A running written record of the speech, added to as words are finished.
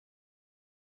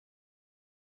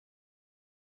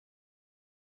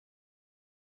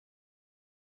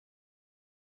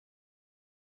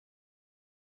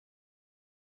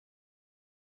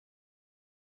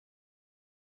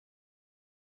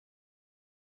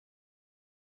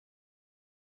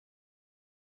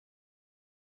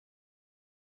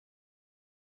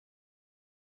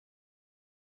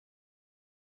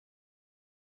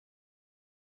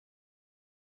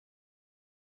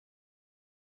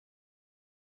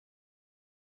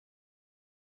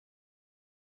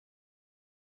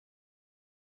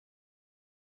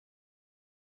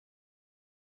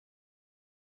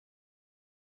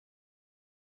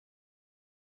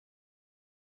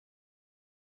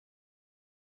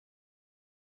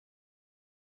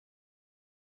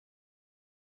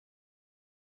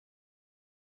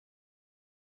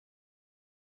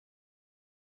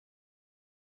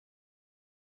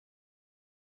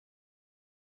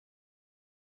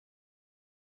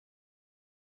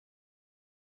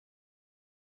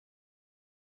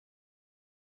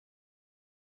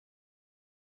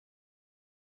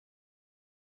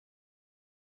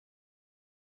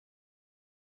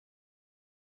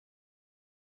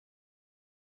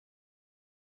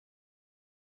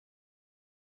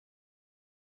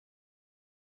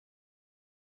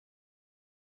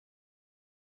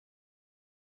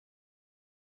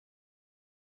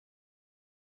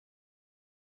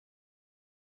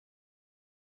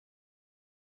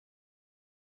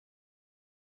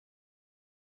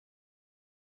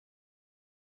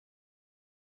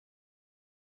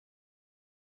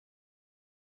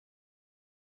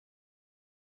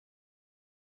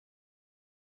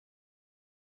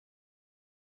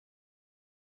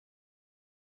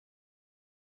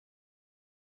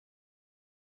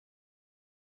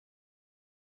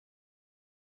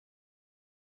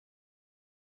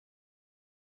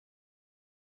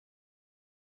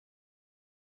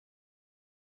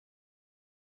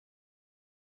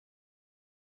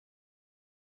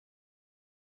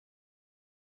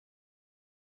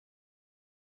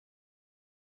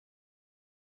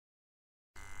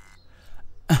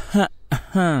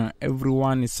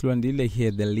Everyone, is Luandile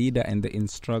here, the leader and the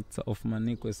instructor of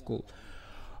Manikwe School.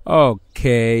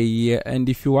 Okay, and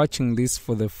if you're watching this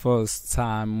for the first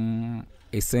time,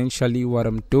 essentially what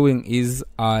I'm doing is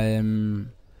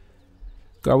I'm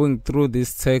going through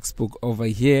this textbook over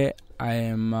here. I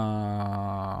am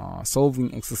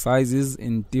solving exercises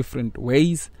in different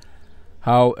ways.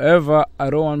 However, I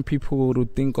don't want people to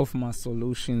think of my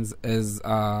solutions as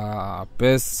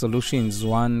best solutions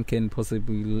one can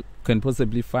possibly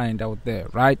find out there,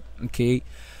 right? Okay,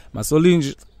 my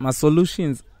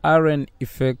solutions aren't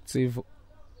effective,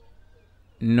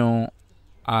 nor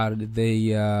are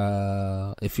they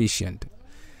efficient.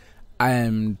 I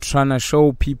am trying to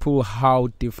show people how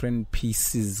different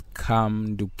pieces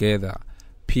come together,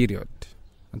 period.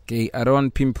 Okay, I don't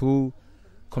want people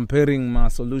comparing my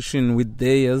solution with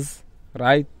theirs,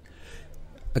 right?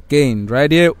 Again,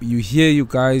 right here, you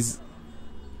guys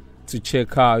to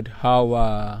check out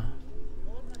how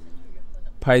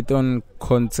Python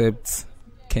concepts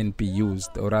can be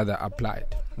used, or rather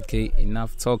applied. Okay,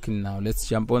 enough talking now. Let's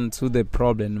jump on to the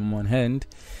problem on hand.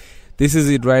 This is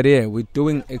it right here. We're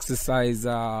doing exercise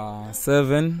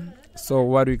 7. So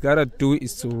what we gotta do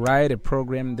is to write a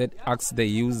program that asks the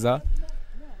user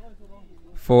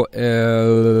for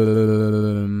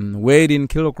weight in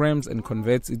kilograms and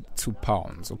converts it to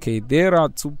pounds. Okay, there are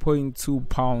 2.2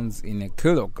 pounds in a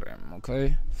kilogram.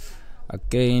 Okay,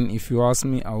 again, if you ask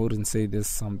me, I wouldn't say there's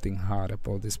something hard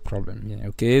about this problem. Yeah.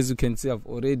 Okay, as you can see, I've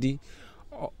already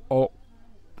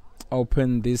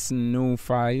opened this new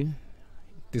file,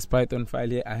 this Python file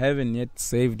here. I haven't yet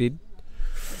saved it.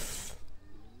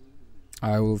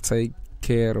 I will take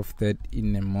care of that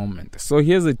in a moment. So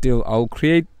here's the deal. I'll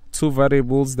create two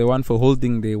variables, the one for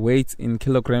holding the weight in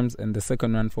kilograms and the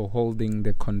second one for holding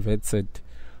the converted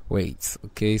weights.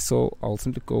 Okay, so I'll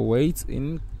simply go weight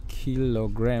in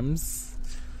kilograms.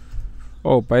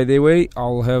 Oh, by the way,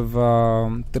 I'll have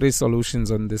 3 solutions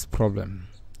on this problem.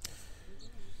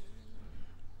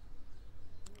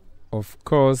 Of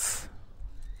course,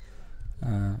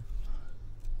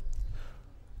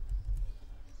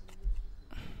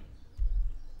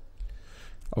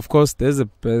 there's a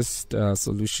best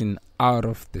solution out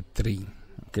of the 3.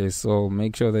 Okay, so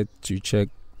make sure that you check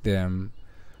them.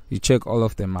 You check all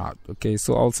of them out. Okay,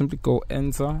 so I'll simply go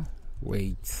enter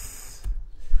weight.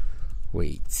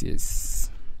 Yes.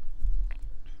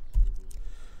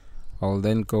 I'll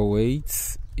then go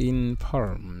weight in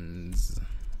pounds.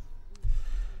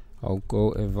 I'll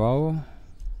go eval.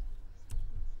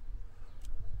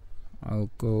 I'll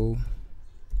go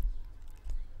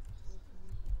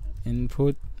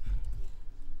input,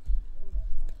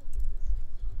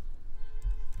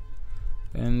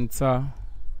 enter.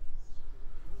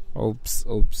 Oops.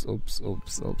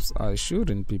 I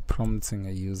shouldn't be prompting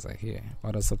a user here.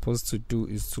 What I'm supposed to do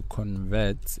is to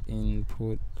convert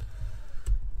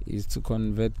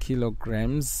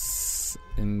kilograms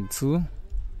into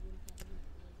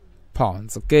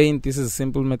pounds. Again, this is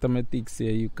simple mathematics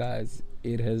here, you guys.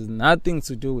 It has nothing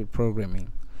to do with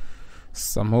programming.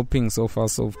 So I'm hoping so far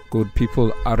so good.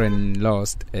 People aren't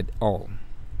lost at all.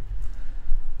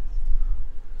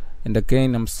 And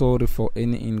again, I'm sorry for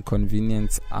any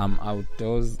inconvenience. I'm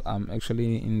outdoors. I'm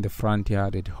actually in the front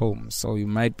yard at home. So you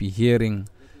might be hearing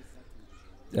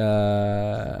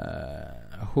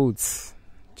hoots,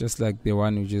 just like the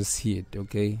one you just heard.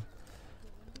 Okay,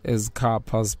 as car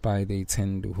pass by, they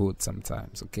tend to hoot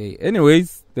sometimes. Okay,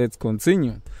 anyways, let's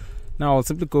continue. Now I'll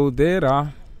simply go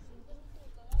there.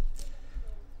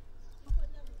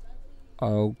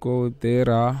 I'll go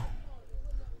there.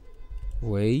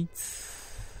 Weight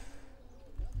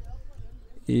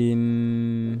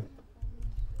in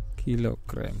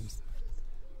kilograms.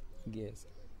 Yes,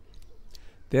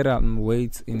 there are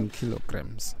weights in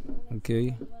kilograms.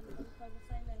 Okay.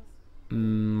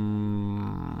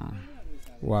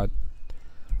 What?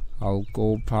 I'll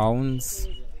go pounds.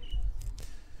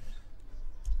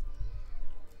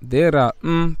 There are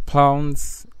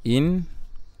pounds in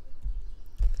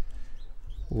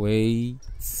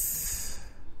weights.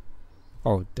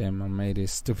 Oh damn, I made a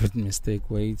stupid mistake.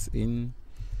 Weights in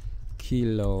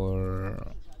kilograms.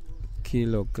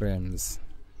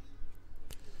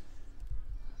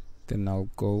 Then I'll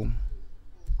go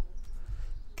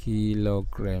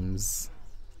kilograms.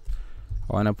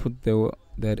 I wanna put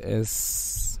that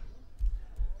S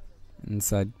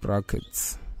inside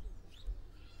brackets.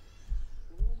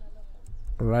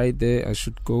 Right there, I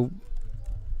should go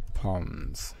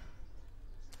pounds.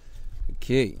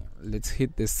 Okay, let's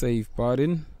hit the save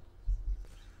button.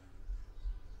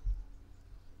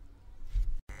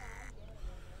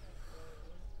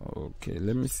 Okay,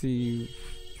 let me see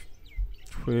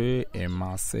Where am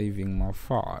I saving my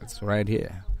files? Right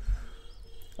here.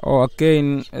 Oh,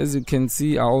 again, as you can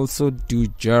see, I also do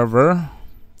Java,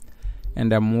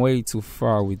 and I'm way too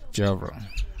far with Java.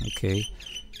 Okay,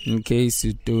 in case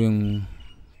you're doing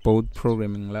both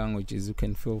programming languages, you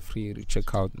can feel free to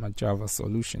check out my Java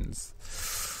solutions.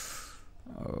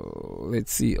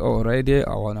 Let's see. Oh, right here,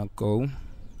 I wanna go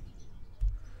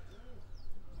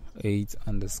 8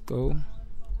 underscore.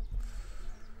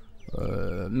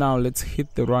 Now let's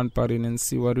hit the run button and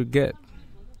see what we get.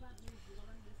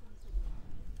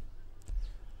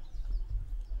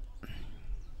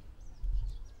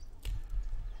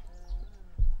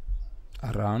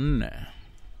 Run.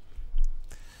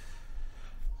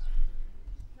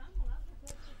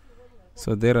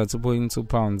 So there are 2.2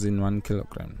 pounds in 1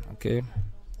 kilogram. Okay,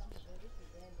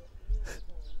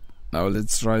 now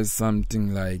let's try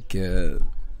something like a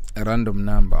random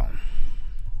number.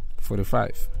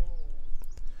 45.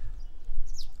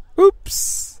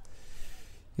 Oops.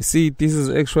 You see, this is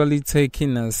actually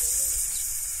taking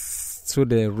us to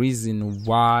the reason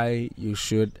why you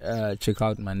should check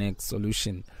out my next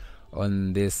solution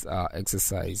on this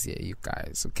exercise here, you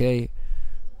guys. Okay,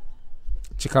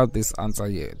 check out this answer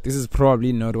here. This is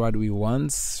probably not what we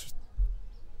want,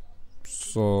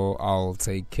 so I'll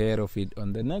take care of it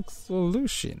on the next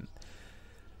solution.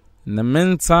 In the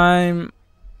meantime,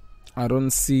 I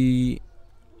don't see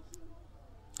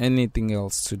anything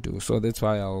else to do, so that's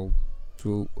why I'll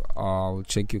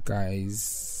check you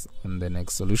guys on the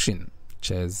next solution.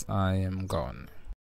 Cheers, I am gone.